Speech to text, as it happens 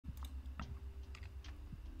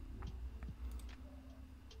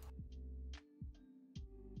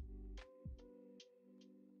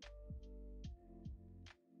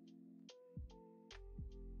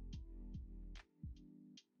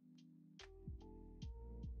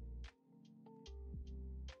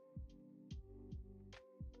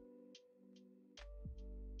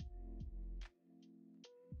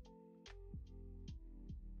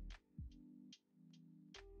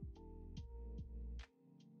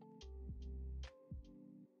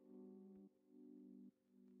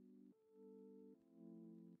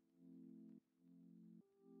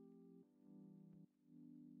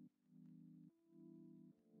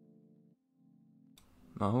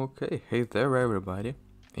Okay, hey there everybody.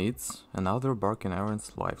 It's another Barking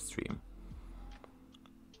Errands live stream.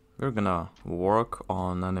 We're gonna work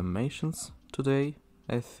on animations today,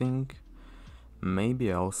 I think.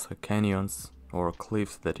 Maybe also canyons or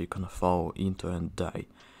cliffs that you can fall into and die.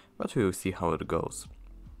 But we'll see how it goes.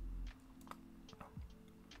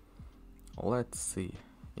 Let's see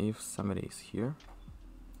if somebody is here.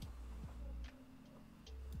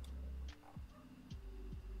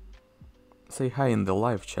 Say hi in the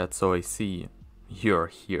live chat so I see you're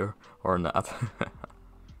here or not.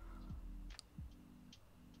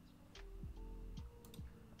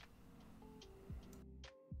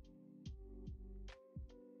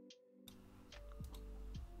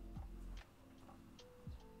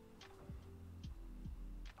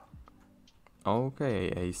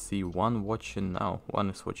 Okay, I see one watching now. One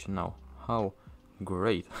is watching now. How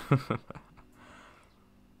great.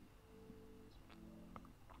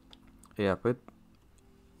 Yeah, but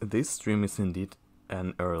this stream is indeed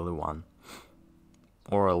an early one.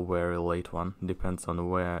 Or a very late one, depends on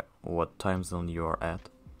what time zone you are at.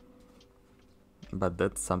 But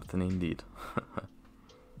that's something indeed.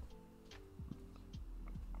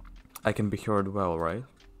 I can be heard well, right?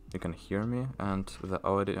 You can hear me, and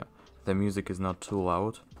the music is not too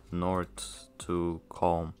loud, nor too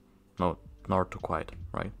calm, nor too quiet,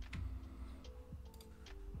 right?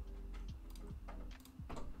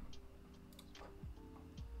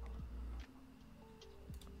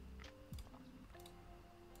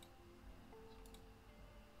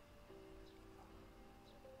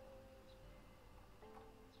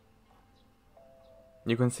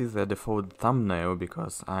 You can see the default thumbnail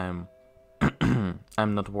because I'm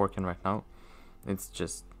not working right now. It's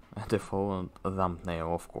just a default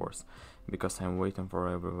thumbnail, of course, because I'm waiting for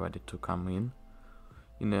everybody to come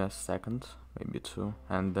in a second, maybe two,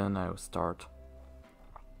 and then I'll start.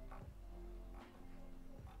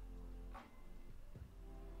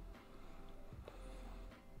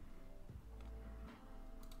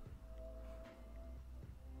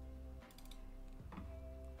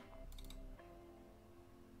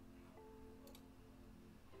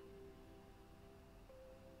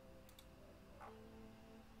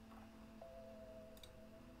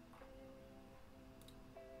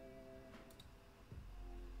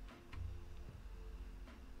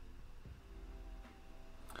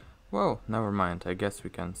 Well, never mind, I guess we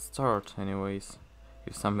can start anyways.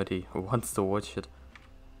 If somebody wants to watch it,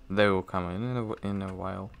 they will come in a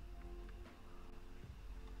while.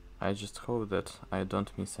 I just hope that I don't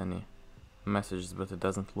miss any messages, but it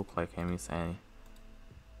doesn't look like I miss any.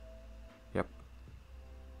 Yep.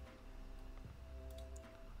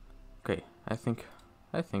 Okay, I think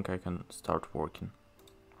I can start working.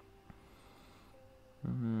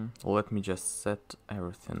 Let me just set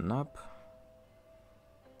everything up.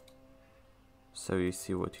 So you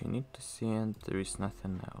see what you need to see and there is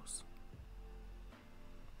nothing else.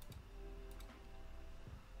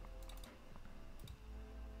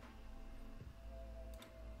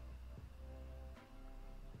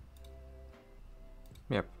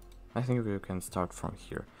 Yep, I think we can start from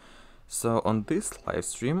here. So on this live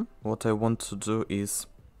stream, what I want to do is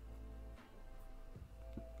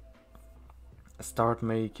start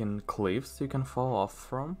making cliffs you can fall off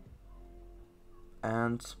from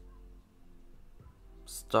and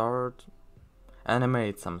start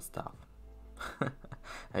animate some stuff.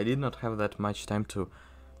 I did not have that much time to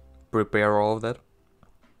prepare all of that,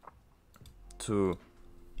 to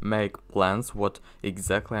make plans what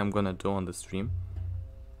exactly I'm gonna do on the stream,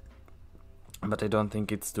 but I don't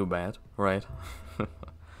think it's too bad, right?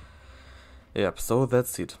 Yep, so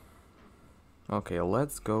that's it. Okay,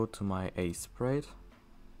 let's go to my Aseprite,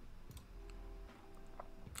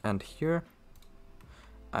 and here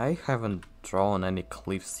I haven't drawn any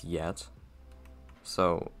cliffs yet,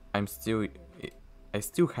 so I still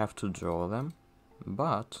have to draw them,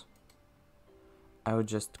 but I would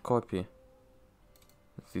just copy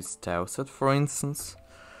this tileset, for instance,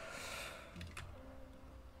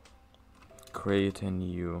 create a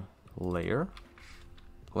new layer,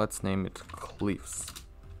 let's name it cliffs,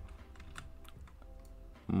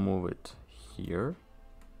 move it here,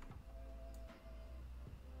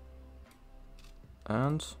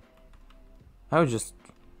 and I'll just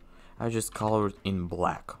color it in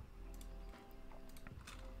black.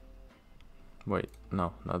 Wait,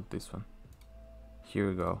 no, not this one. Here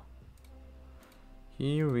we go.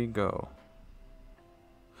 Here we go.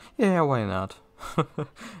 Yeah, why not?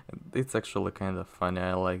 It's actually kind of funny,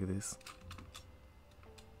 I like this.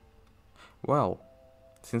 Well,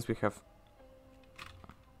 since we have...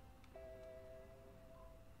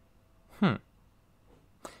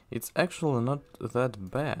 It's actually not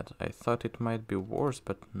that bad. I thought it might be worse,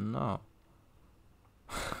 but no.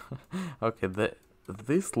 Okay,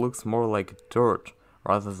 this looks more like dirt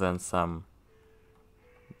rather than some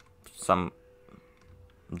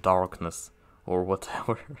darkness or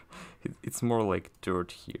whatever. It's more like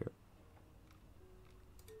dirt here.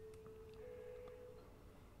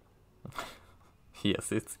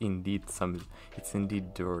 Yes, it's indeed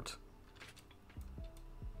dirt.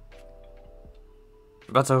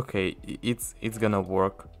 But okay, it's gonna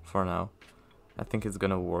work for now. I think it's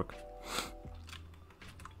gonna work.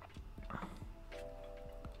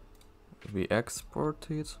 We export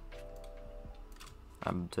it,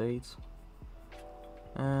 update,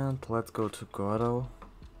 and let's go to Godot.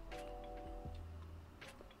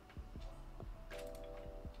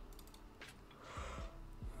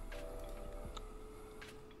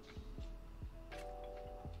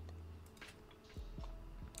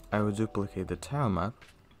 I will duplicate the tile map.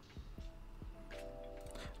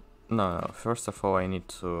 No, first of all I need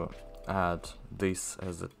to add this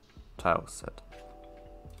as a tile set.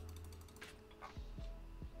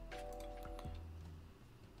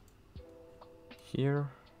 Here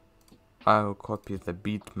I will copy the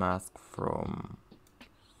beat mask from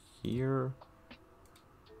here.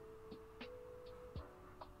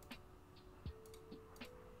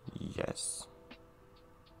 Yes.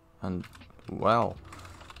 And well,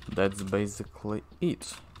 that's basically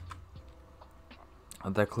it.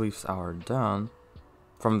 The cliffs are done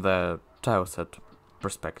from the tileset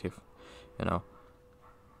perspective, you know.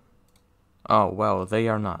 Oh well, they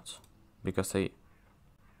are not, because I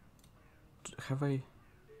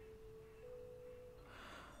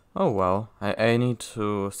oh well, I need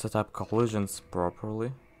to set up collisions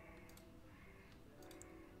properly.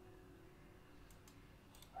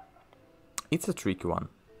 It's a tricky one.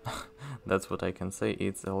 That's what I can say.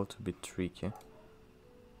 It's a little bit tricky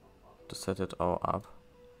to set it all up.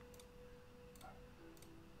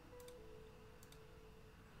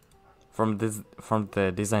 From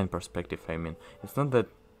the design perspective, I mean, it's not that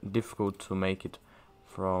difficult to make it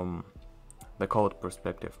from the code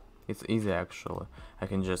perspective. It's easy actually. I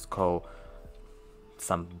can just call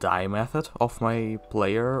some die method of my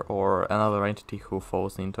player or another entity who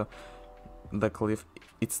falls into the cliff.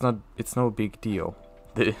 It's no big deal.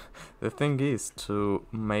 The thing is to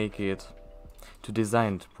make it, to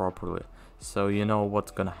design it properly, so you know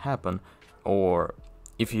what's gonna happen, or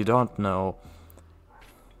if you don't know,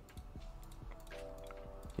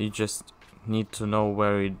 you just need to know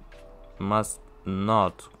where it must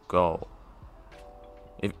not go,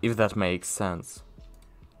 if that makes sense.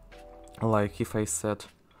 Like if I set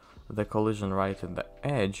the collision right at the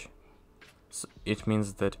edge, so it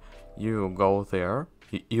means that you go there,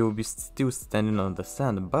 you'll be still standing on the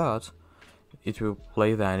sand, but it will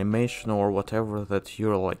play the animation or whatever that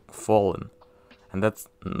you're like falling, and that's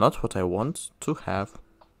not what I want to have.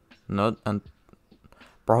 Not, and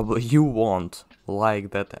probably you won't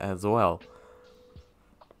like that as well,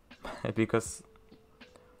 because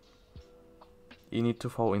you need to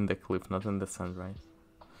fall in the cliff, not in the sand, right?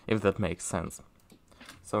 If that makes sense.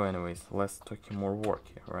 So anyways, let's talk more work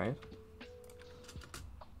here, right?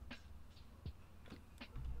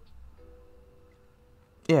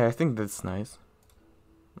 Yeah, I think that's nice.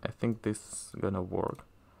 I think this is gonna work.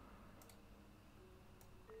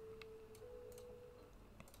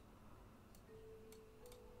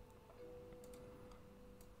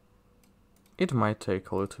 It might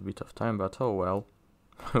take a little bit of time, but oh well.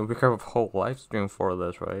 We have a whole live stream for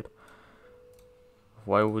that, right?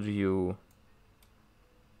 Why would you...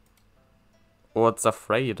 What's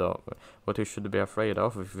afraid of? What you should be afraid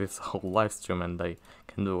of if it's a whole live stream and I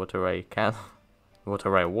can do whatever I can,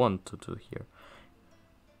 whatever I want to do here.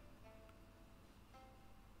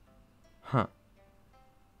 Huh.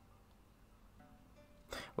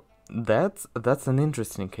 That's an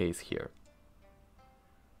interesting case here.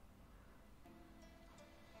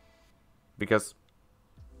 Because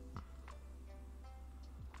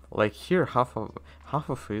like here half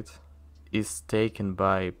of it is taken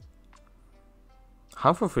by,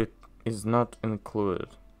 half of it is not included.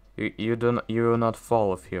 You will not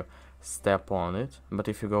fall if you step on it, but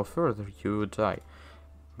if you go further you die.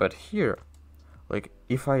 But here, like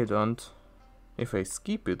if I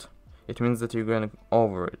skip it, it means that you're going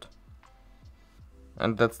over it,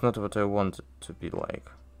 and that's not what I want it to be like.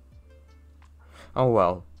 Oh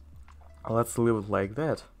well, let's leave it like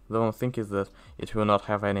that. The only thing is that it will not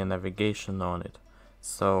have any navigation on it,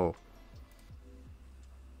 so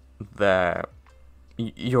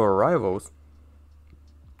your rivals,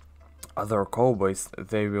 other cowboys,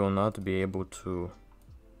 they will not be able to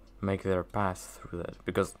make their pass through that,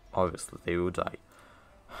 because obviously they will die.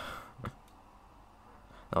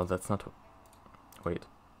 No, that's not... Wait.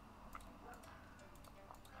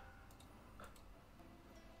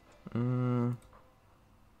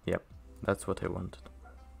 Yep, that's what I wanted.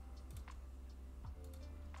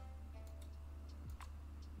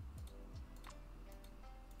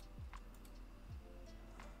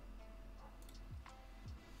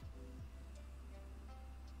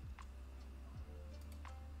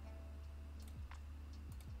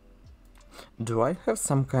 Do I have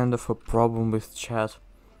some kind of a problem with chat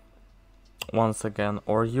once again,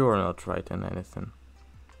 or you're not writing anything?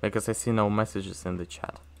 Because I see no messages in the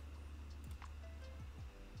chat.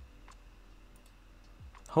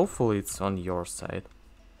 Hopefully it's on your side.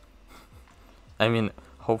 I mean,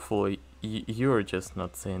 hopefully you're just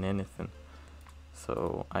not saying anything,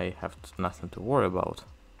 so I have nothing to worry about.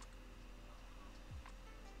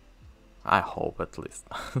 I hope, at least.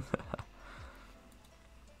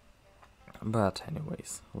 But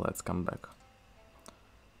anyways, let's come back.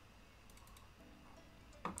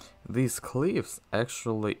 These cliffs,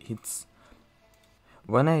 actually, it's...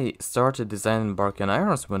 When I started designing Bark and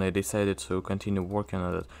Irons, when I decided to continue working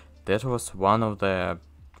on it, that was one of the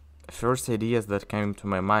first ideas that came to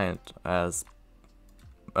my mind as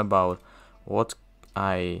about what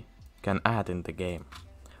I can add in the game.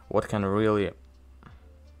 What can really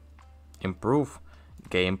improve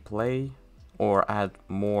gameplay or add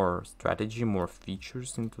more strategy, more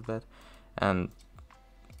features into that, and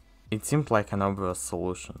it seemed like an obvious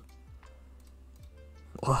solution.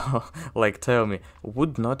 Like, tell me,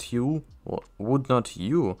 would not you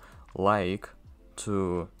like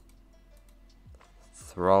to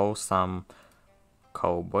throw some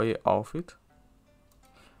cowboy outfit?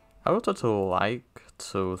 I would totally like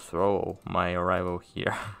to throw my rival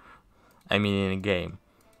here. I mean, in a game.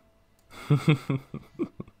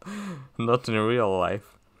 Not in real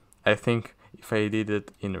life. I think if I did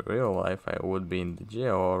it in real life, I would be in the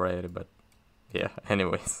jail already, but yeah,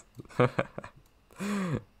 anyways.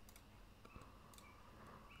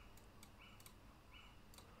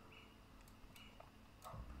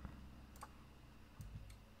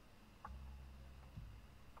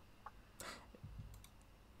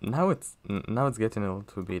 Now it's getting a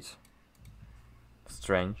little bit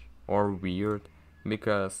strange or weird,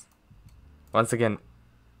 because once again,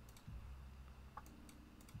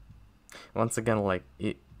 like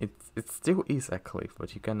it still is a cliff,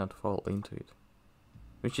 but you cannot fall into it,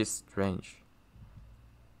 which is strange.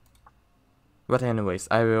 But anyways,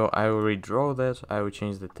 I will redraw that. I will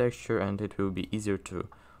change the texture, and it will be easier to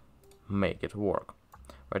make it work.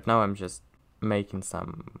 Right now I'm just making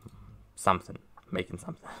something.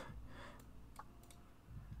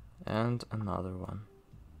 And another one.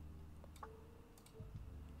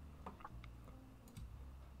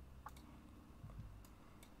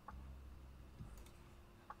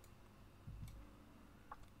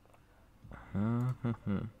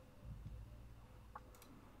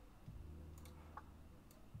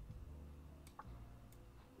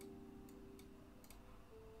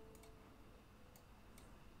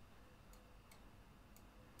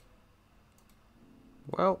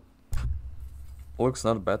 Well, looks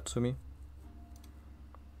not bad to me.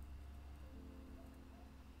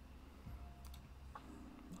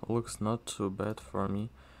 Looks not too bad for me.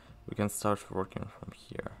 We can start working from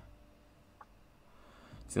here.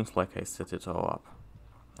 Seems like I set it all up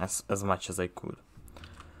as much as I could.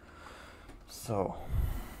 So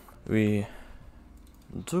we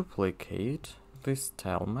duplicate this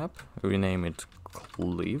tile map, rename it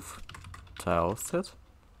Cliff Tile Set.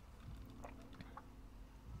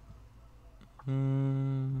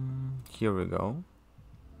 Here we go.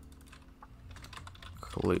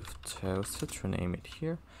 Cliff Tile Set, rename it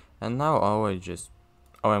here. And now all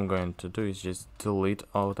I'm going to do is just delete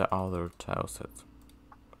all the other tile sets.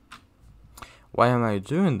 Why am I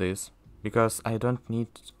doing this? Because I don't need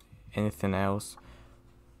anything else.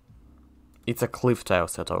 It's a cliff tile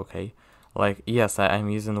set, okay? Like, yes, I'm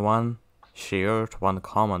using one shared, one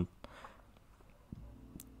common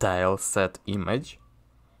tile set image.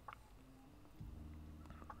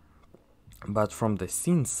 But from the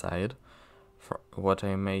scene side, for what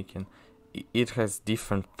I'm making, it has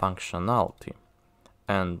different functionality.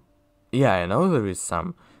 And yeah, I know there is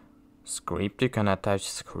some script. You can attach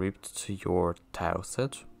script to your tile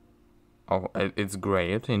set. Oh, it's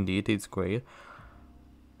great, indeed, it's great.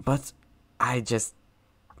 But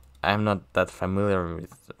I'm not that familiar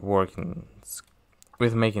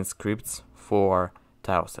with making scripts for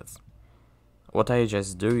tile sets. What I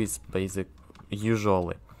just do is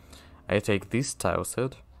usually I take this tile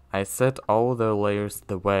set, I set all the layers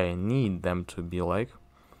the way I need them to be like.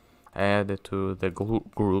 I add it to the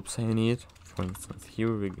groups I need. For instance,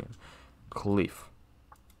 here we go, cliff.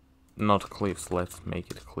 not cliffs, let's make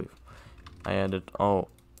it cliff. I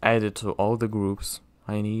added to all the groups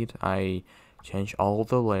I need. I change all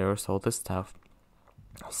the layers, all the stuff.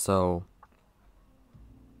 So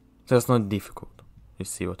that's not difficult. You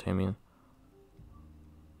see what I mean?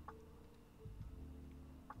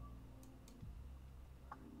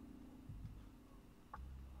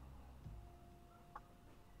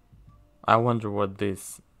 I wonder what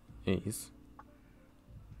this is.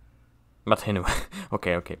 But anyway,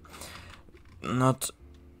 okay. Not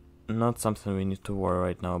something we need to worry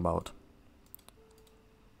right now about.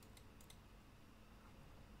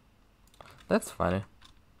 That's funny.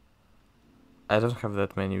 I don't have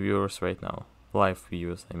that many viewers right now. Live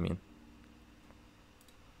views, I mean.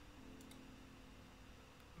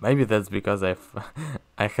 Maybe that's because I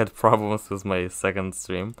had problems with my second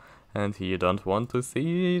stream and you don't want to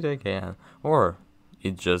see it again. Or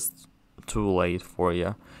it's just too late for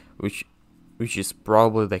you, which is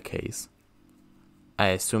probably the case. I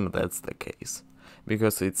assume that's the case.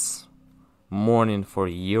 Because it's morning for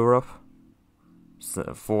Europe.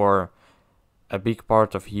 So for a big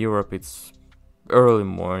part of Europe it's early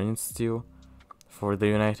morning still. For the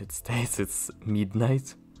United States it's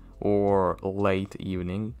midnight or late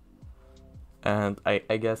evening. And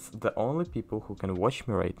I guess the only people who can watch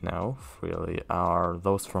me right now really are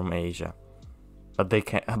those from Asia. But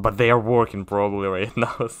they are working probably right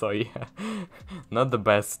now, so yeah. Not the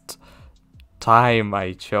best time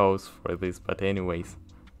I chose for this, but anyways.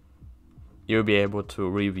 You'll be able to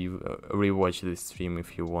rewatch this stream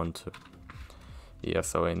if you want to. Yeah,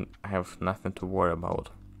 so I have nothing to worry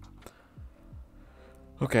about.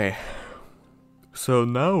 Okay. So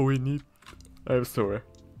now we need... I'm sorry.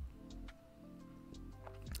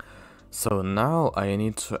 So now I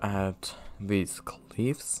need to add these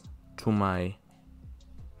cliffs to my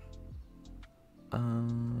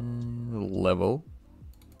level.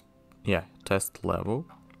 Yeah, test level.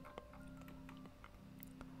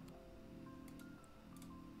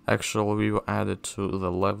 Actually, we will add it to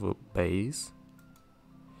the level base.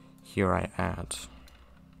 Here I add...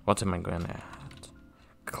 What am I gonna add?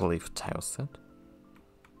 Cliff tileset.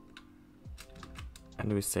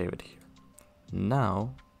 And we save it here.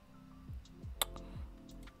 Now...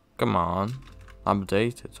 Come on,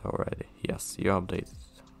 update it already. Yes, you updated it.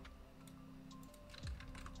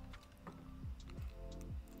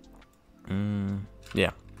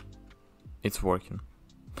 Yeah, it's working.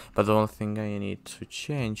 But the only thing I need to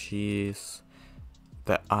change is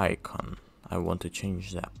the icon. I want to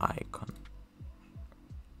change the icon.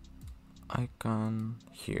 Icon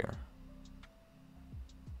here.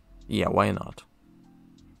 Yeah, why not?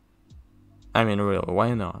 I mean, really,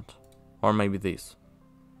 why not? Or maybe this.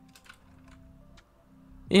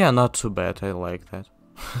 Yeah, not too bad, I like that.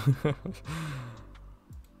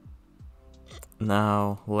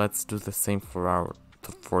 Now, let's do the same for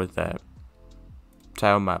the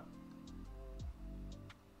tile map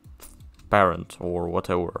parent, or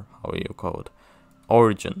whatever, how you call it.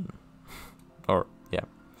 Origin. Or, yeah.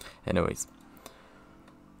 Anyways.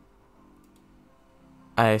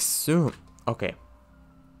 I assume... Okay.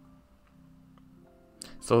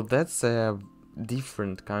 So that's a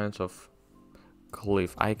different kind of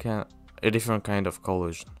cliff. A different kind of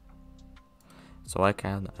collision. So I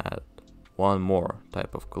can add one more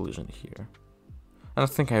type of collision here. I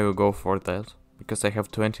think I will go for that, because I have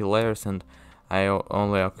 20 layers and I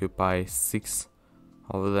only occupy 6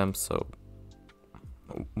 of them, so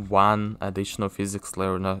one additional physics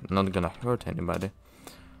layer not gonna hurt anybody.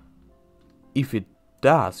 If it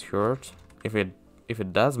does hurt, if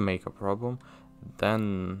it does make a problem,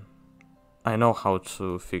 then I know how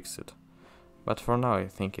to fix it. But for now I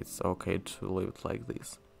think it's okay to leave it like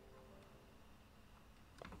this.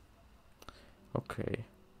 Okay.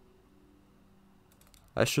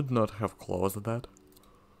 I should not have closed that.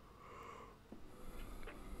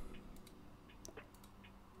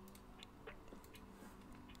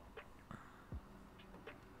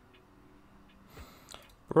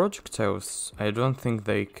 Projectiles, I don't think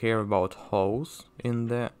they care about holes in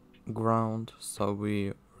the ground, so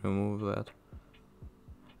we remove that.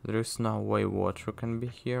 There is no way water can be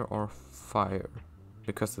here or fire,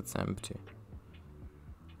 because it's empty.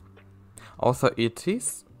 Although it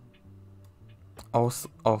is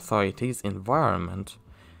environment,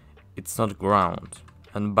 it's not ground.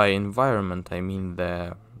 And by environment I mean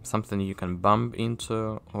something you can bump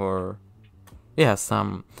into, or yeah,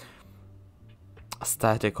 some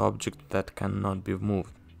static object that cannot be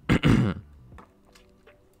moved.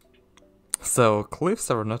 So cliffs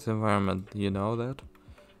are not environment, you know that?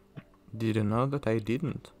 Did you know that? I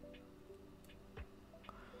didn't.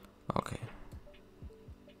 Okay.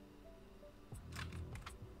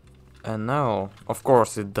 And now, of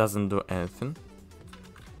course, it doesn't do anything.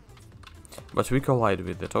 But we collide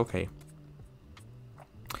with it, okay.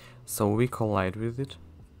 So we collide with it.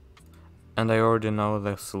 And I already know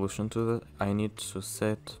the solution to that. I need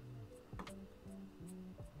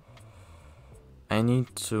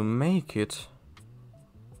to make it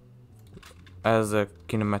as a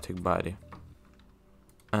kinematic body.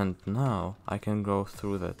 And now I can go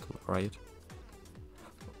through that, right?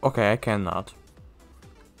 Okay, I cannot.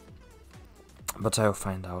 But I'll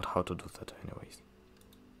find out how to do that anyways.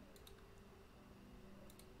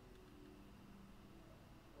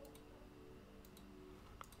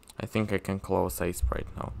 I think I can close a sprite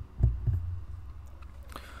now.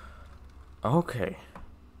 Okay.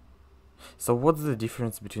 So what's the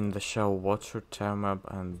difference between the shell watcher Termab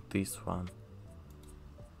and this one?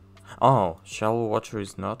 Oh, shell watcher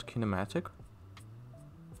is not kinematic?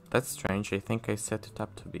 That's strange, I think I set it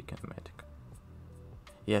up to be kinematic.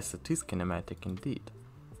 Yes, it is kinematic indeed.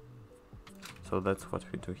 So that's what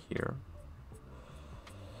we do here.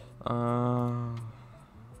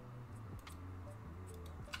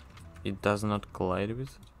 It does not collide with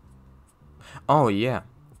it. Oh yeah.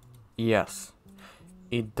 Yes.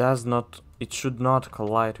 It does not, it should not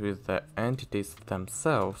collide with the entities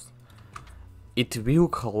themselves. It will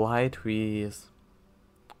collide with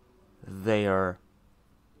their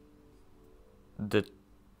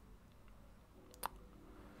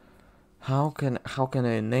how can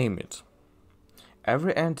I name it?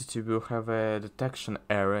 Every entity will have a detection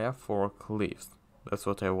area for cliffs. That's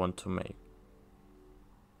what I want to make.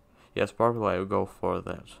 Yes, probably I will go for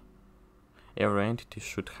that. Every entity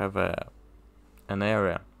should have an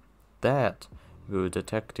area that will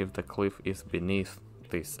detect if the cliff is beneath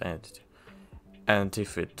this entity. And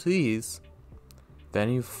if it is, then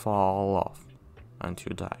you fall off and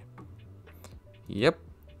you die. Yep,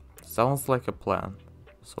 sounds like a plan.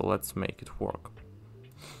 So let's make it work.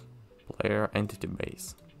 Player entity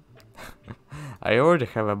base. I already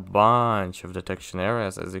have a bunch of detection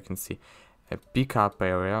areas, as you can see. A pickup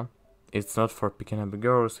area. It's not for picking up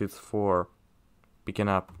girls, it's for picking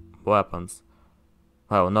up weapons.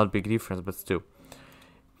 Well, not big difference, but still.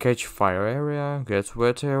 Catch fire area, get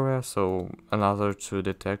wet area, so another 2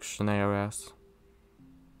 detection areas.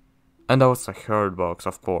 And also herd box,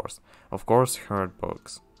 of course. Of course, herd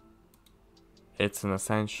box. It's an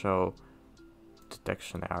essential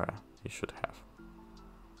detection area you should have.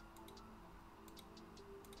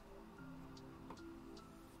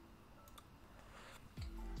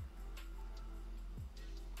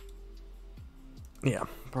 Yeah,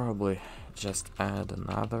 probably just add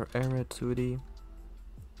another area 2D.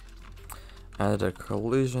 Add a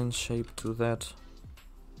collision shape to that.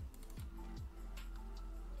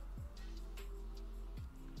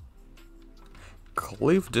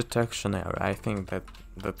 Cliff detection area, I think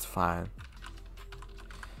that's fine.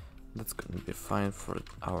 That's gonna be fine for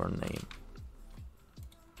our name.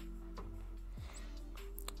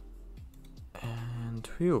 And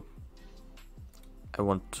phew. I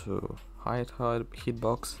want to hide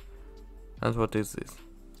hitbox. And what is this?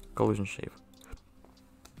 Collision shape.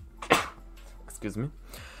 Excuse me.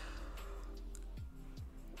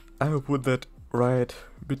 I will put that right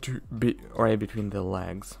between the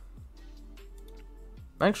legs.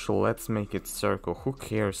 Actually, let's make it circle. Who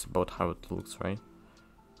cares about how it looks, right?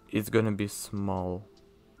 It's gonna be small.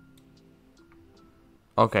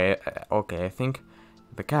 Okay, I think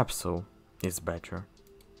the capsule is better.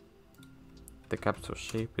 The capsule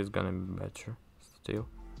shape is gonna be better still.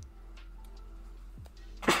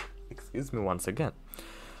 Excuse me once again.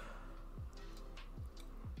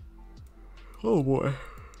 Oh boy.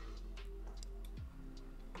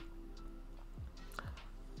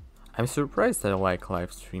 I'm surprised I like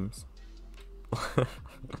live streams.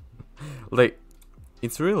 Like,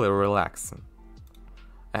 it's really relaxing.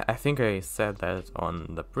 I think I said that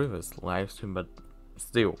on the previous live stream, but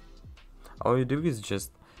still, all you do is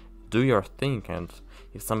just do your thing, and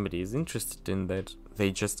if somebody is interested in that, they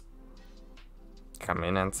just come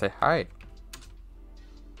in and say hi.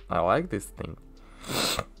 I like this thing.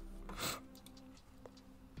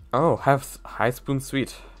 Oh, have high spoon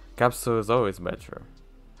sweet. Capsule is always better.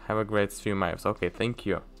 Have a great stream, Ives. Okay, thank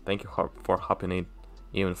you. Thank you for hopping in,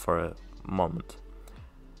 even for a moment.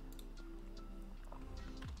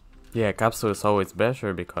 Yeah, capsule is always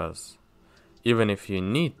better because even if you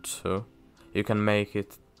need to, you can make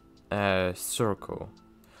it a circle,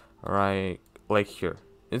 right? Like here.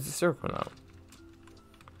 It's a circle now.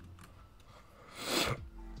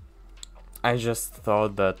 I just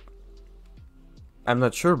thought that, I'm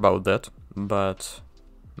not sure about that, but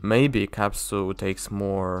maybe capsule takes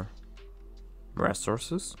more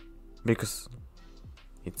resources, because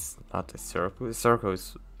It's not a circle.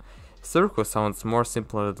 Circle sounds more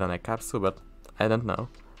simpler than a capsule, but I don't know.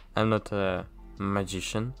 I'm not a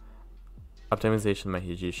magician, optimization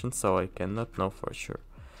magician, so I cannot know for sure.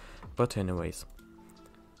 But anyways.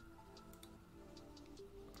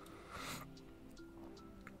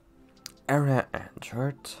 Area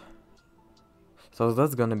entered. So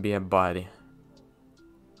that's gonna be a body.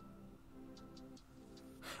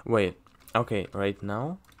 Wait, okay, right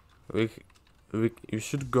now you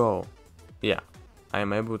should go. Yeah, I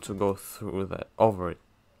am able to go through that, over it,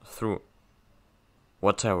 through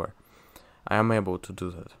whatever. I am able to do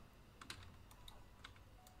that.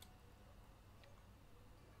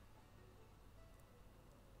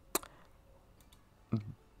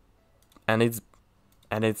 And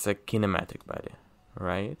it's a kinematic body,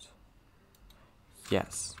 right?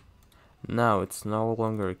 Yes. Now it's no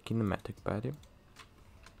longer a kinematic body.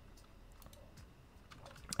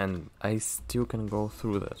 And I still can go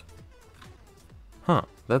through that. Huh,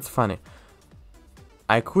 that's funny.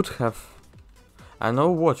 I could have... I know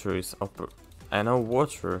water is I know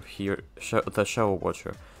water here, the shower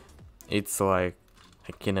water. It's like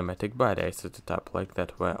a kinematic body. I set it up like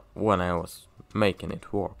that when I was making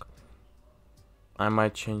it work. I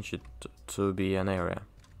might change it to be an area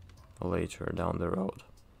later down the road.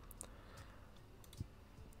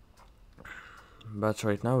 But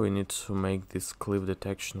right now we need to make this cliff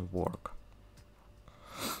detection work.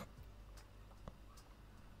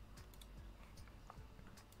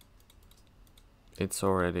 It's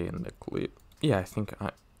already in the clip. Yeah, I think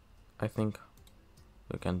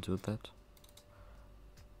we can do that.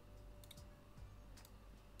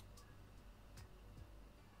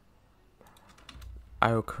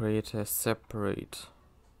 I will create a separate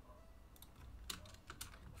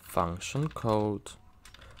function called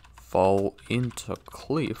fall into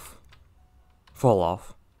cliff. Fall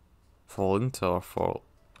off. Fall into or fall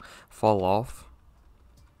off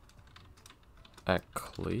a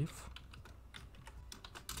cliff.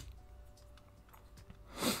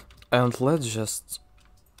 And let's just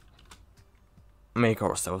make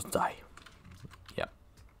ourselves die. Yeah.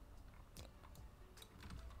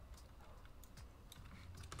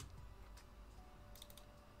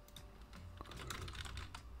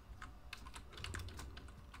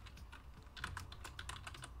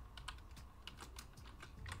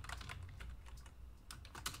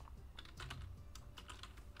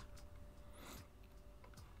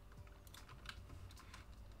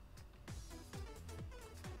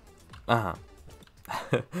 Uh-huh.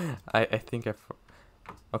 I think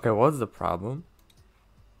okay, what's the problem?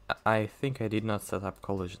 I think I did not set up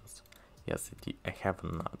collisions. Yes, I have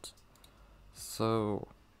not. So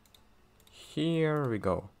here we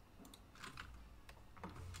go.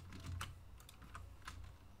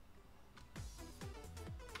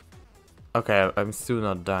 Okay, I'm still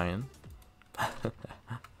not dying.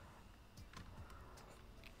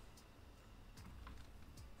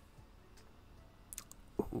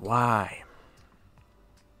 Why?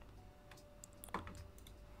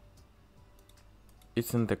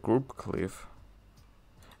 It's in the group cliff,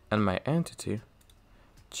 and my entity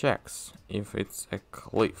checks if it's a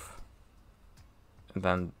cliff,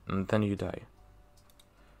 and then you die.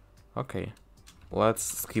 Okay, let's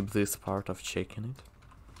skip this part of checking it,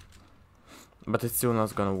 but it's still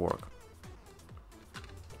not gonna work.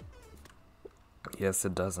 Yes,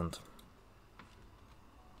 it doesn't.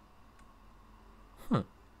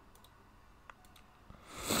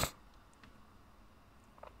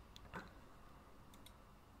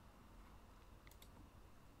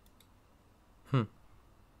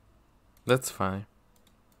 That's fine.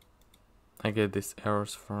 I get these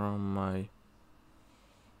errors from my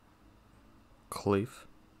cliff.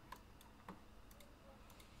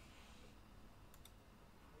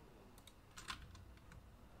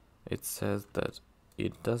 It says that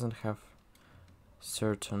it doesn't have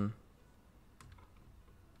certain...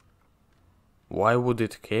 Why would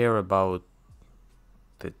it care about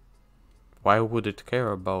the... Why would it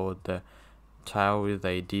care about the tile with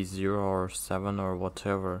ID 0 or 7 or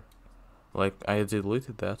whatever? Like, I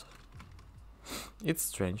deleted that. It's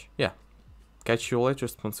strange. Yeah. Catch you later,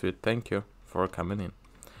 Spoonsweet. Thank you for coming in.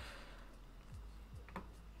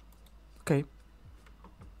 Okay.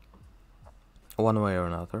 One way or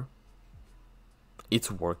another, it's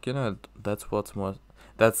working, and that's what's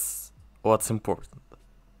important.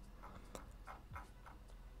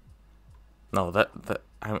 No, that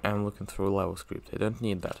I'm looking through level script. I don't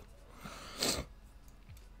need that.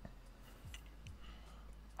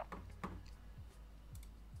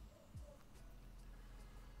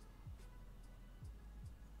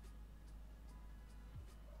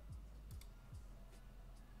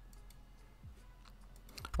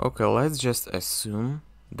 Okay, let's just assume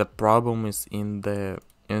the problem is in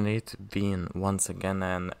it being once again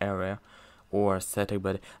an area or static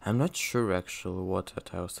body. I'm not sure actually what a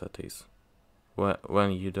tile set is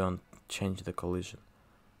when you don't change the collision.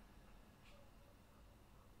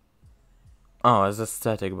 Oh, as a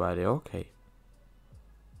static body, okay.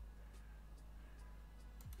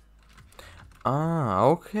 Ah,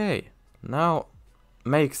 okay. Now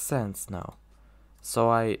makes sense now. So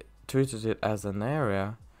I treated it as an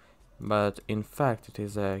area, but in fact it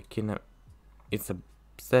is it's a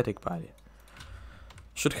static body.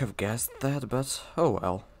 Should have guessed that, but oh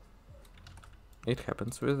well. It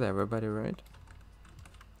happens with everybody, right?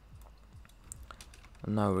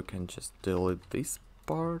 Now we can just delete this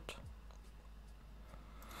part.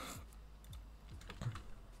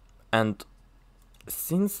 And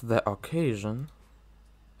since the occasion,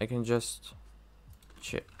 I can just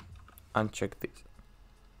uncheck this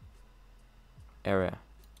area.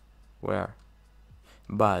 Where?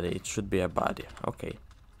 Body, it should be a body. Okay.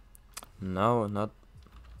 No, not.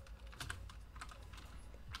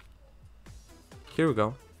 Here we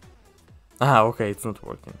go. Ah, okay, it's not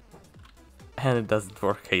working. And it doesn't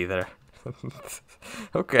work either.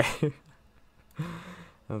 Okay.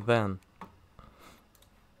 Then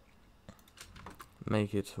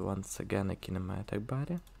make it once again a kinematic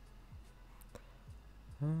body.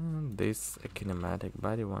 And this a kinematic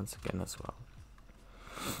body once again as well.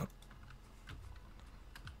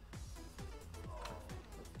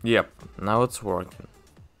 Yep, now it's working.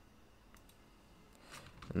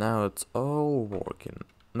 Now it's all working.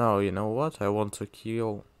 Now, you know what? I want to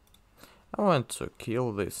kill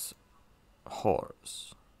this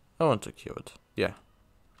horse. I want to kill it. Yeah.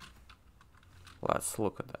 Let's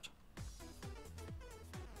look at that.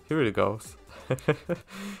 Here it goes.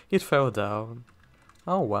 It fell down.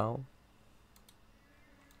 Oh well.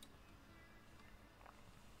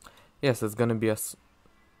 Yes, it's gonna be it's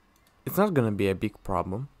not gonna be a big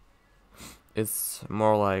problem. It's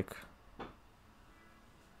more like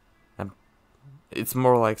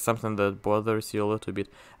something that bothers you a little bit.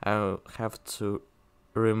 I'll have to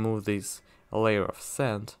remove this layer of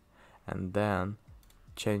sand and then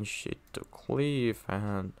change it to cliff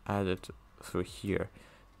and add it through here.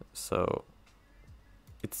 So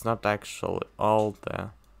it's not actually all the...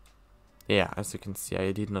 Yeah, as you can see,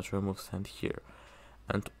 I did not remove sand here.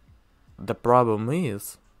 And the problem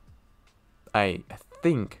is, I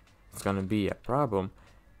think it's gonna be a problem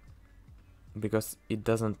because it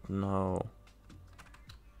doesn't know...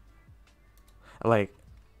 Like,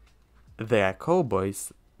 the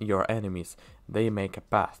cowboys, your enemies, they make a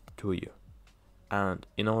path to you. And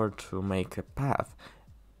in order to make a path,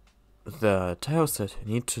 the tileset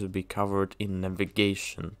needs to be covered in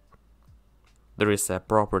navigation. There is a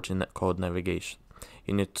property called navigation.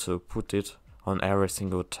 You need to put it on every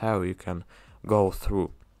single tile you can go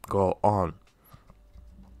on.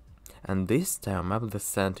 And this tile map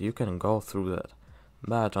descent, you can go through that.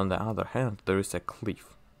 But on the other hand, there is a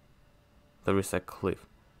cliff.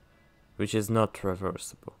 Which is not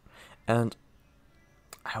traversable. And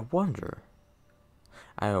I wonder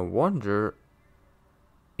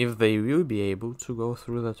if they will be able to go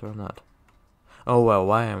through that or not. Oh well,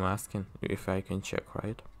 why I'm asking if I can check,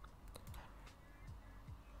 right?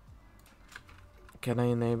 Can I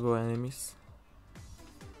enable enemies?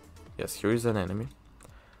 Yes, here is an enemy.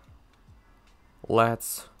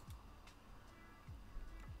 Let's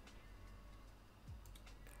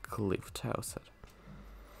cliff tileset.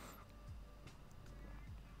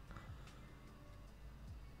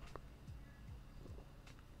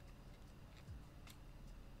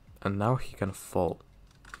 And now he can fall.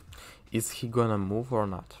 Is he gonna move or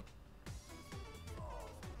not?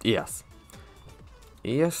 Yes.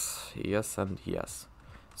 Yes, yes, and yes.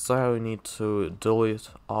 So I need to delete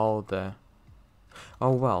all the...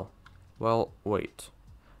 Oh well. Well, wait.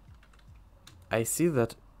 I see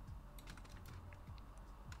that...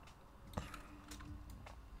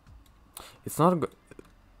 It's not...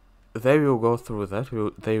 They will go through that,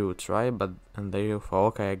 they will try, and they will fall.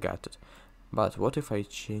 Okay, I got it. But what if I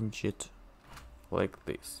change it like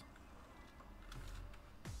this?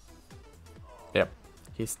 Yep,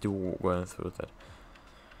 he's still going through that.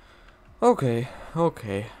 Okay.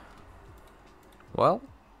 Well,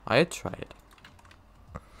 I tried.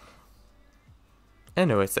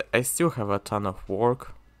 Anyways, I still have a ton of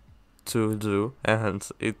work to do, and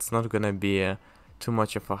it's not gonna be too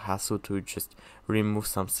much of a hassle to just remove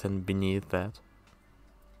some sand beneath that.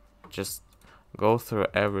 Just go through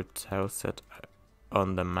every tile set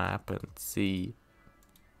on the map and see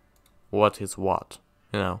what is what,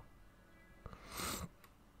 you know.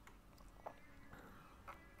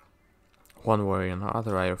 one way or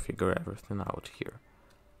another I'll figure everything out here.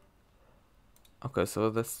 Okay, so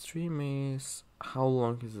the stream is... How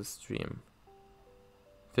long is the stream?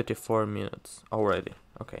 34 minutes already.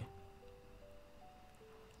 Okay.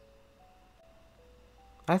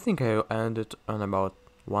 I think I ended on about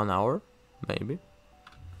 1 hour, maybe.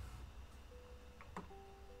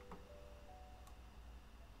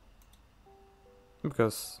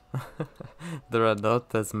 Because there are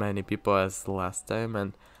not as many people as last time,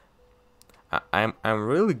 and I'm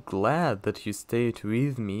really glad that you stayed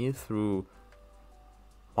with me through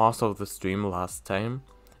most of the stream last time,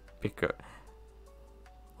 because,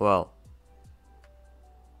 well,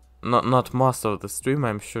 not most of the stream.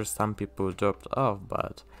 I'm sure some people dropped off,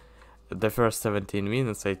 but the first 17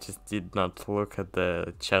 minutes I just did not look at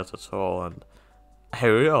the chat at all, and I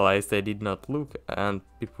realized I did not look, and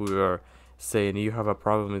people were saying you have a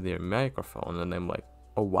problem with your microphone, and I'm like,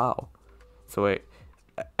 oh wow. So I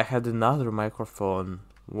had another microphone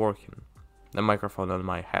working, the microphone on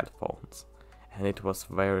my headphones, and it was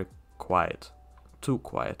very quiet, too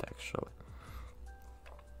quiet actually.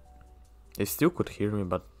 They still could hear me,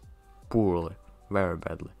 but poorly, very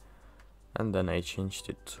badly. And then I changed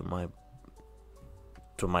it to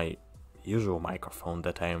my usual microphone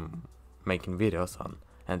that I'm making videos on,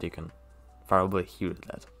 and you can probably hear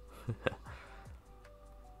that.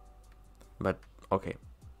 But okay,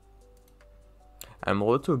 I'm a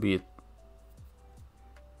little bit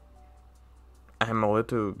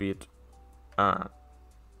I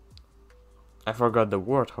forgot the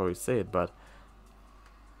word how you say it, but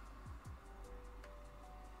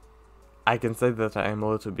I can say that I'm a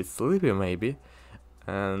little bit sleepy maybe,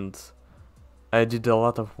 and I did a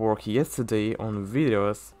lot of work yesterday on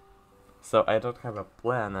videos, so I don't have a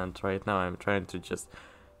plan, and right now I'm trying to just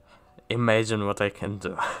imagine what I can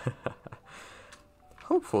do.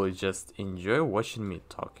 Hopefully just enjoy watching me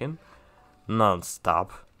talking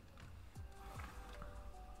non-stop.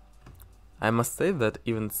 I must say that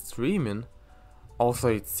even streaming, also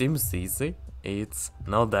it seems easy. It's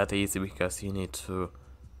not that easy because you need to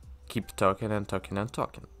keep talking and talking and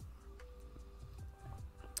talking.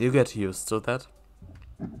 You get used to that.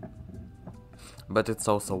 But it's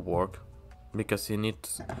also work, because I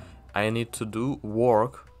need to do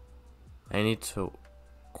work. I need to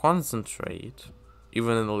concentrate,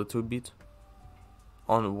 even a little bit,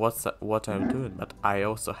 on what I'm doing, but I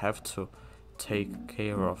also have to take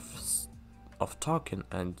care of talking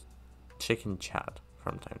and checking chat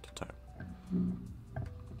from time to time.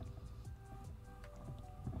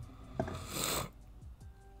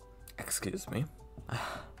 Excuse me.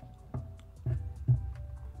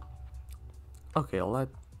 Okay,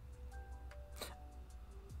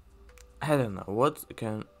 I don't know, what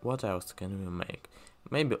else can we make?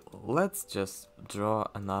 Maybe let's just draw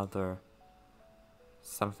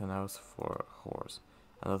something else for a horse,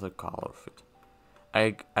 another color of it.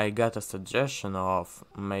 I got a suggestion of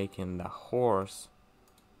making the horse,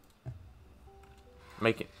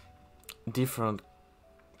 making different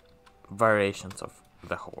variations of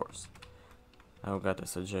the horse. I got a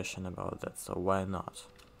suggestion about that, so why not?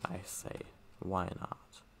 I say, why not?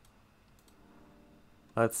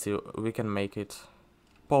 Let's see, we can make it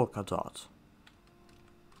polka dot.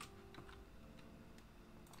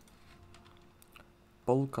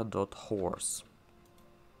 Polka dot horse.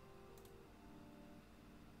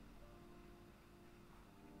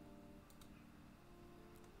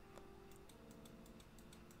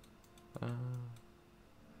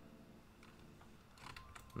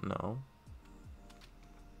 No.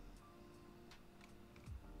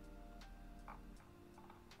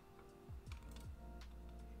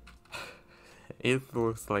 It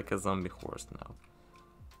looks like a zombie horse now.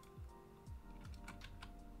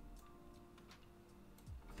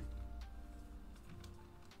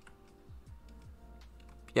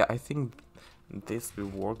 Yeah, I think this will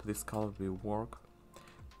work, this color will work.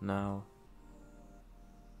 Now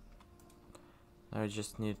I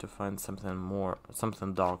just need to find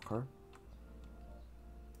something darker.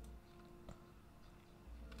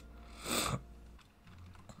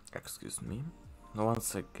 Excuse me.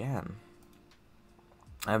 Once again.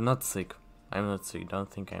 I'm not sick.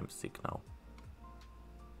 Don't think I'm sick now.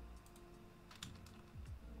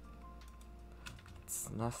 It's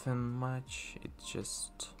nothing much. It's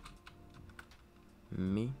just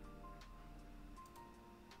me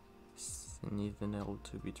sneezing a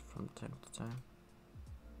little bit from time to time.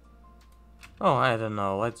 Oh, I don't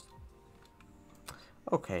know. Let's.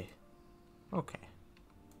 Okay.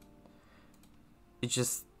 It's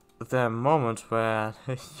just the moment where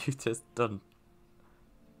you just don't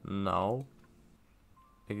know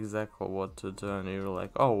exactly what to do, and you're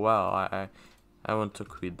like, oh well, I want to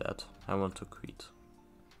quit that. I want to quit.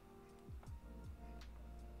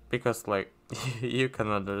 Because like you can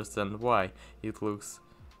understand why it looks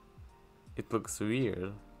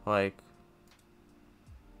weird. Like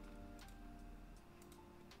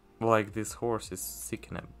this horse is sick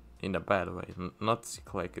in a bad way. Not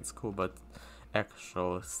sick like it's cool, but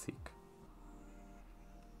actually sick.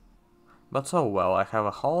 But oh well, I have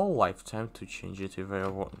a whole lifetime to change it if I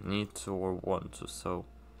need to or want to, so...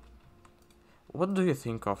 What do you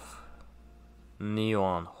think of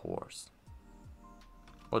neon horse?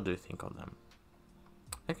 What do you think of them?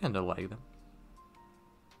 I kinda like them.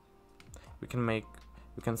 We can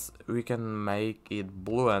make it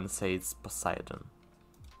blue and say it's Poseidon.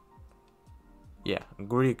 Yeah,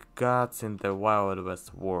 Greek gods in the Wild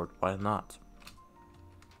West world, why not?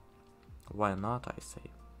 Why not, I say.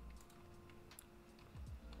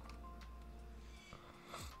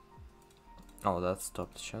 Oh, that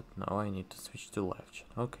stopped chat. Now I need to switch to live chat.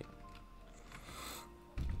 Okay.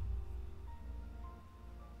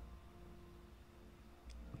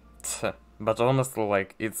 But honestly,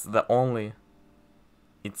 like, it's the only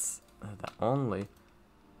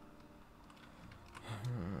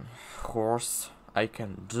horse I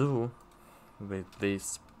can do with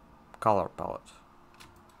this color palette.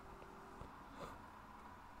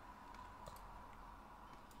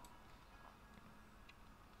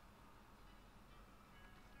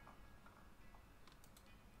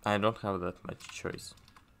 I don't have that much choice.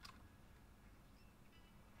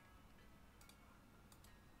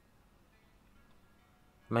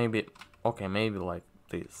 Maybe, okay, maybe like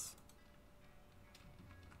this.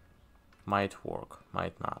 Might work,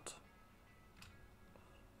 might not.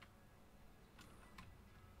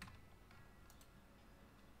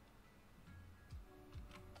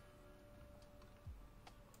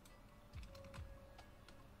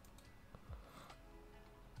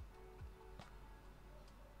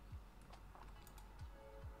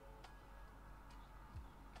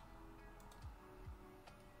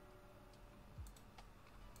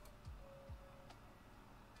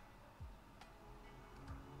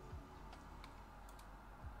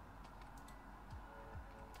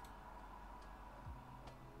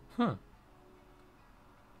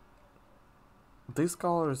 This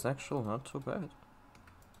color is actually not too bad.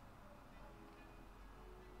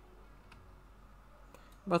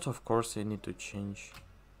 But of course I need to change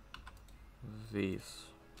this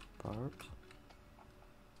part.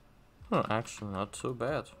 Actually not too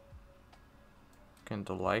bad.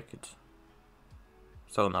 Kinda like it.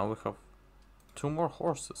 So now we have 2 more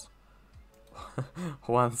horses.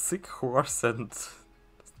 One sick horse and...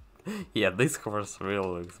 yeah, this horse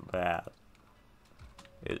really looks bad.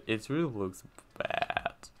 It really looks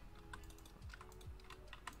bad.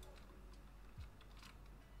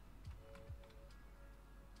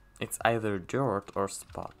 It's either dirt or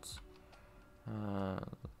spots.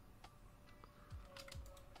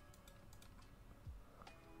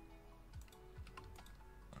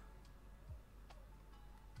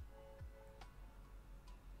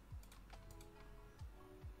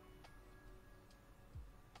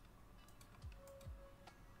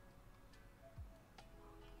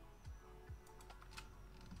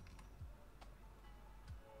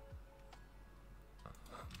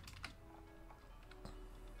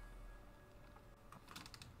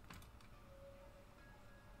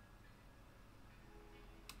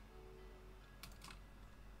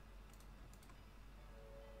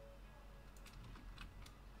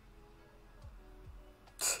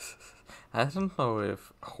 I don't know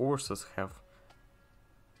if horses have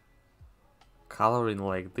coloring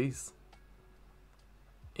like this.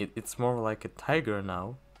 It's more like a tiger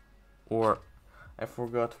now. Or I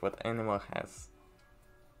forgot what animal has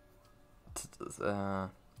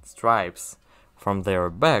stripes from their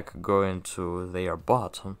back going to their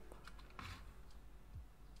bottom.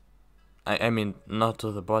 I mean, not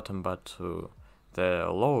to the bottom, but to the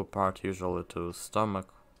lower part, usually to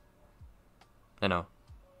stomach. You know,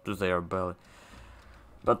 to their belly.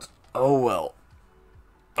 But oh well.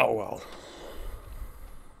 Oh well.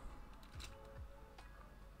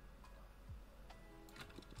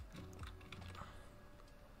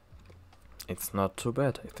 It's not too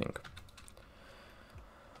bad, I think.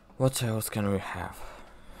 What else can we have?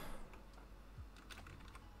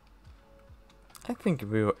 I think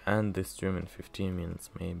we will end this stream in 15 minutes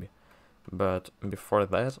maybe. But before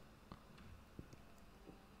that,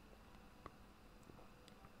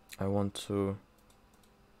 I want to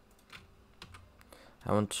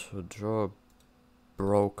draw a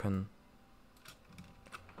broken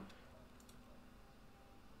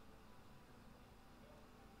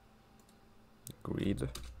grid.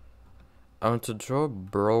 I want to draw a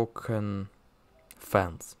broken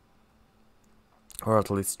fence. Or at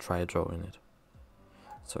least try drawing it.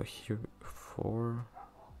 So here 4.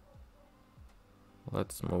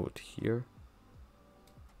 Let's move it here.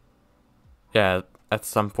 Yeah, at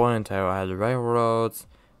some point I had railroads,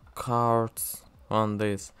 carts on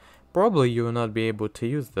this. Probably you will not be able to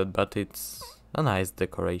use that, but it's a nice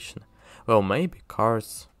decoration. Well, maybe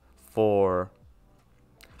cars for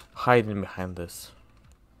hiding behind this.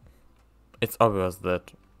 It's obvious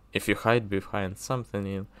that if you hide behind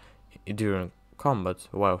something during combat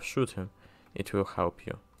while shooting, it will help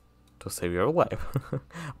you to save your life.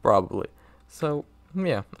 Probably. So,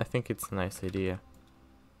 yeah, I think it's a nice idea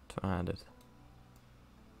to add it.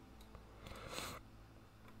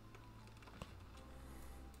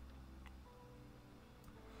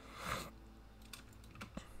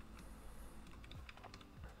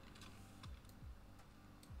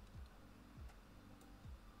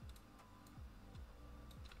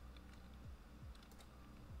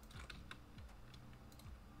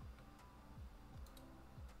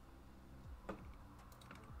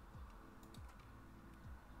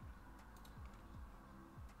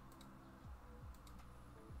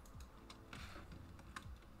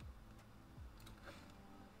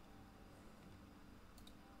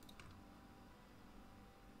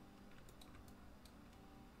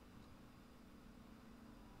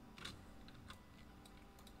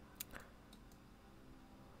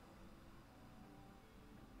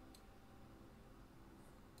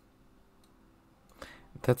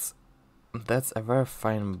 That's a very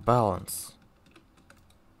fine balance.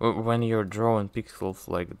 When you're drawing pixels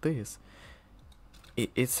like this,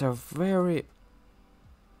 it's a very...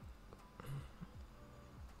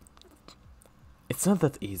 It's not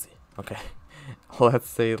that easy, okay? Let's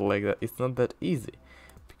say it like that. It's not that easy,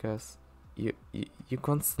 because you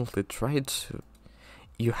constantly try to...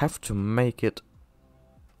 You have to make it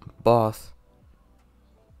both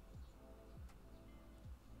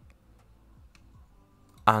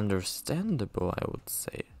understandable, I would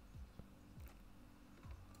say.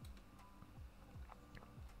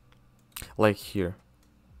 Like here.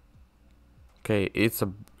 Okay, it's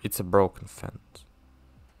a broken fence.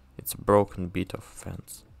 It's a broken bit of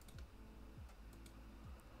fence.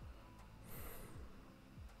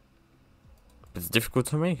 It's difficult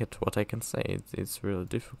to make it, what I can say. It's really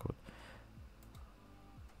difficult.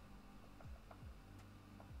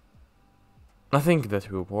 I think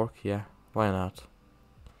that will work, yeah. Why not?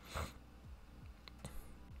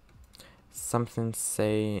 Something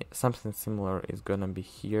similar is gonna be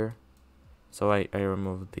here. So I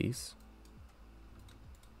remove these.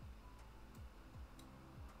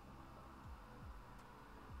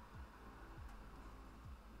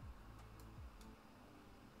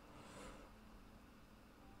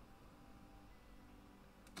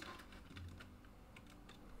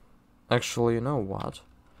 Actually, you know what?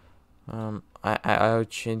 I'll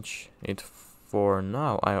change it for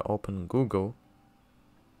now. I open Google.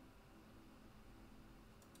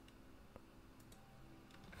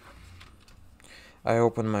 I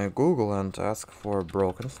open my Google and ask for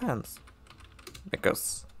broken fence,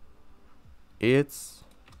 because it's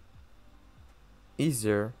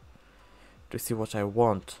easier to see what I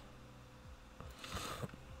want.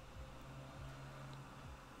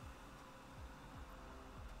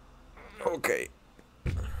 Okay.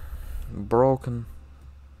 Broken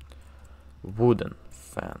wooden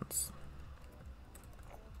fence.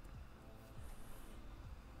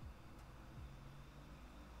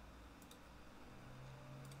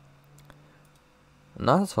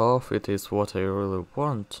 Not all of it is what I really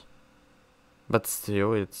want, but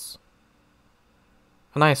still it's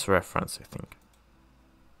a nice reference, I think.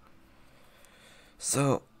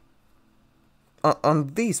 So,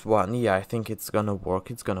 on this one, yeah, I think it's gonna work.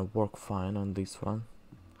 It's gonna work fine on this one.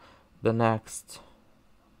 The next,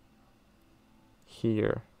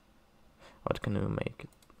 here, what can we make?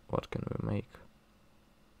 What can we make?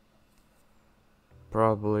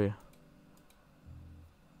 Probably...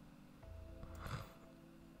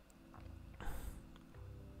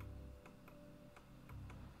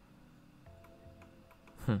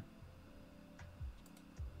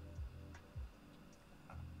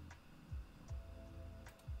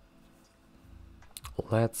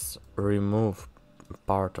 Let's remove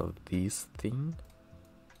part of this thing.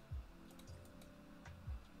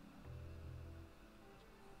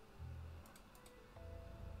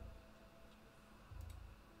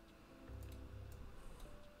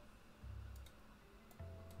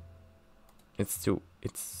 It's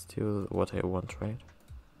still what I want, right?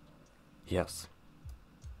 Yes.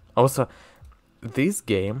 Also, this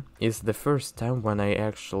game is the first time when I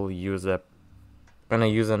actually use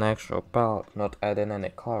an actual palette, not adding any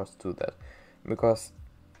cards to that. because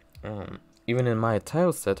even in my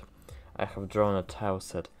tile set, I have drawn a tile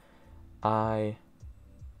set. I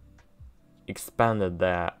expanded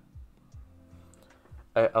the.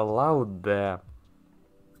 I allowed the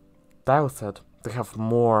tile set to have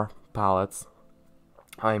more palettes,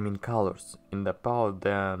 I mean colors, in the palette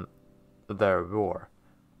than there were.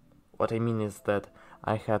 What I mean is that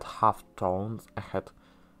I had half tones, I had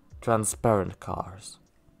transparent colors.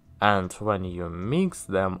 And when you mix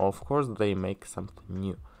them, of course, they make something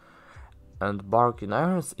new. And Barking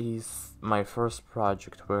Irons is my first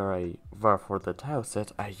project where for the tile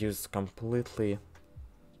set I used completely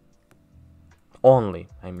only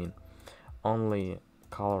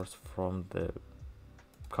colors from the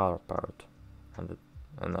color palette and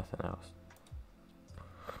nothing else.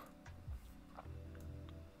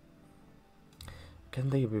 Can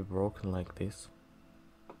they be broken like this?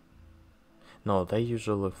 No, they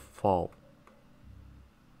usually fall.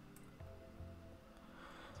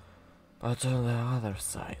 But on the other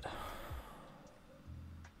side,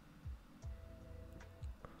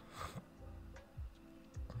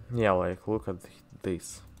 yeah, like look at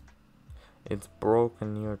this. It's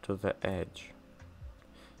broken near to the edge.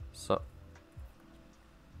 So,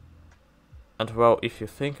 and well, if you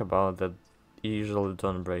think about that, you usually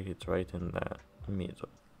don't break it right in the middle.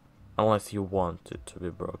 Unless you want it to be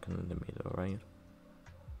broken in the middle, right?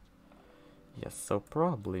 Yes, so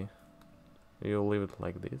probably you leave it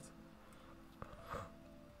like this.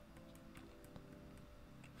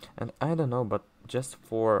 And I don't know, but just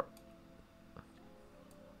for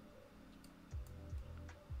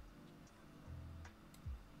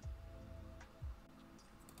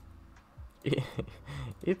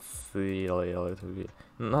it's silly a little bit.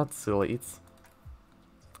 Not silly,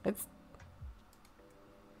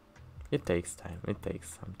 it takes time. It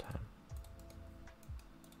takes some time.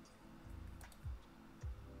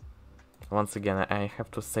 Once again, I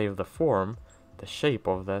have to save the form, the shape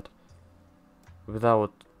of that,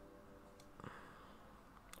 without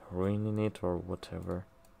ruining it or whatever.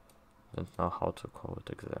 Don't know how to call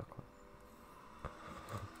it exactly.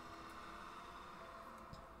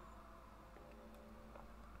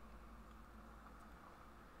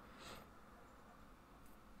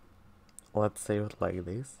 Let's save it like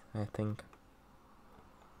this, I think.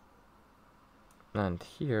 And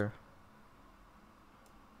here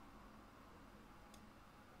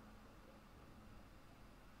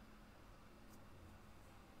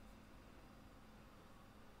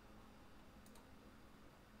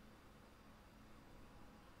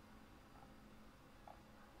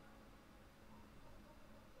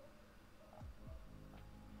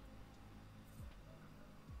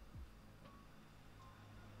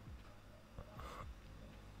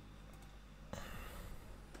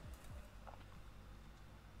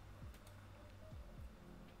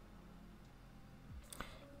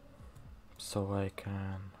so I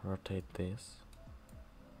can rotate this.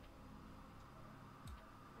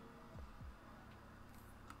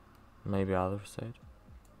 Maybe other side.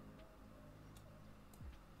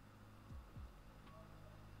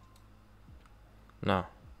 No.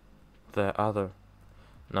 The other.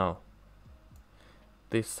 No.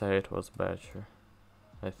 This side was better,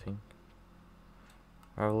 I think.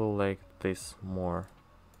 I will like this more.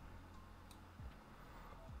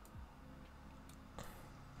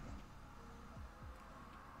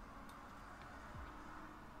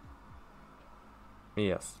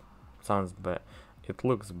 Yes, sounds better. It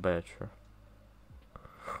looks better.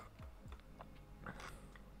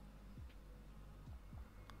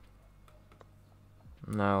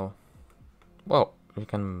 Now, well, we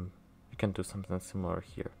can do something similar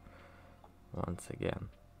here. Once again,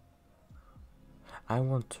 I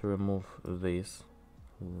want to remove this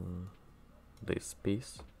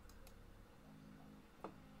piece.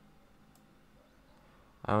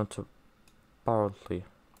 I want to partly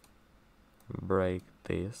break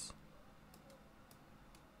this.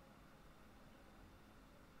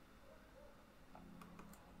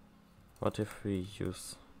 What if we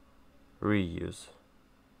use reuse?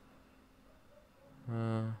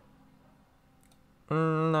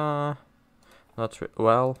 Nah, not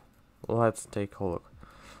well. Let's take a look.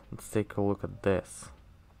 Let's take a look at this.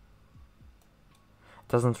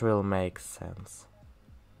 Doesn't really make sense.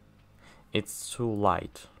 It's too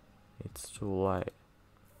light. It's too light.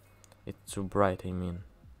 It's too bright, I mean.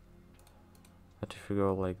 But if you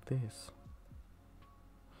go like this,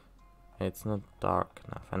 it's not dark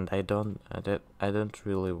enough, and I don't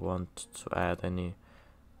really want to add any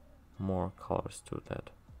more colors to that,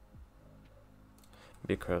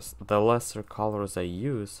 because the lesser colors I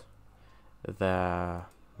use, the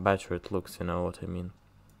better it looks, you know what I mean.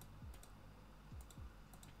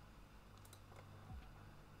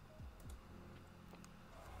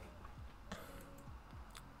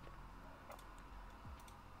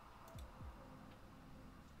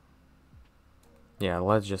 Yeah,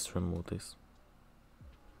 let's just remove this.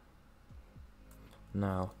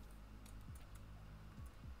 Now.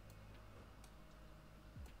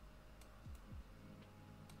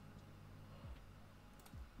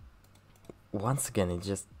 Once again,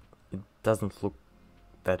 it doesn't look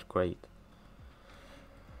that great.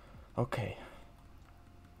 Okay.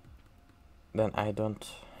 Then I don't...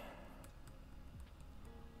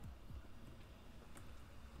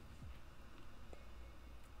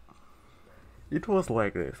 It was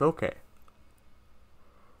like this, okay.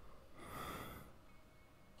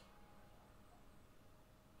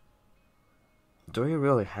 Do you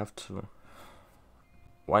really have to?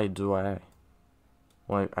 Why do I?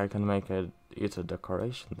 Like, I can make it a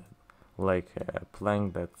decoration, like a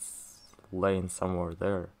plank that's laying somewhere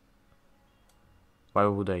there. Why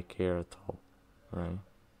would I care at all, right?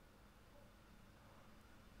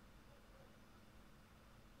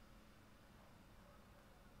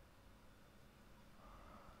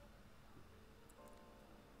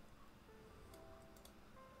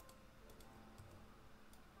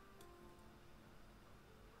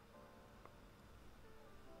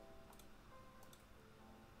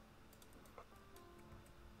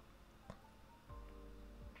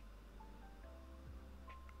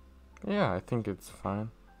 Yeah, I think it's fine.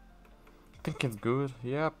 I think it's good,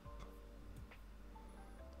 yep.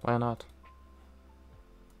 Why not?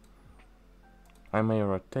 I may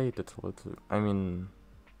rotate it a little, I mean,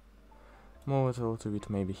 move it a little bit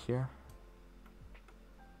maybe here.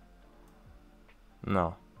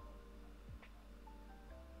 No.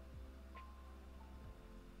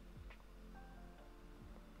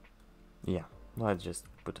 Yeah, let's just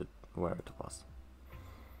put it where it was.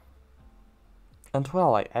 And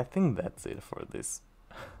well, I think that's it for this,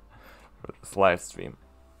 for this live stream.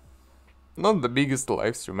 Not the biggest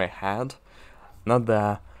live stream I had, not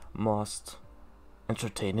the most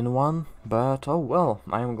entertaining one, but oh well,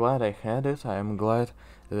 I'm glad I had it. I'm glad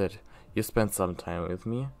that you spent some time with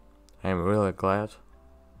me. I'm really glad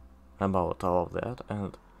about all of that,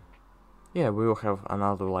 and yeah, we will have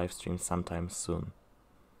another live stream sometime soon.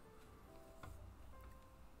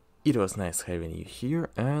 It was nice having you here,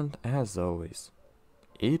 and as always,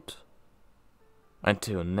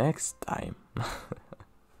 until next time.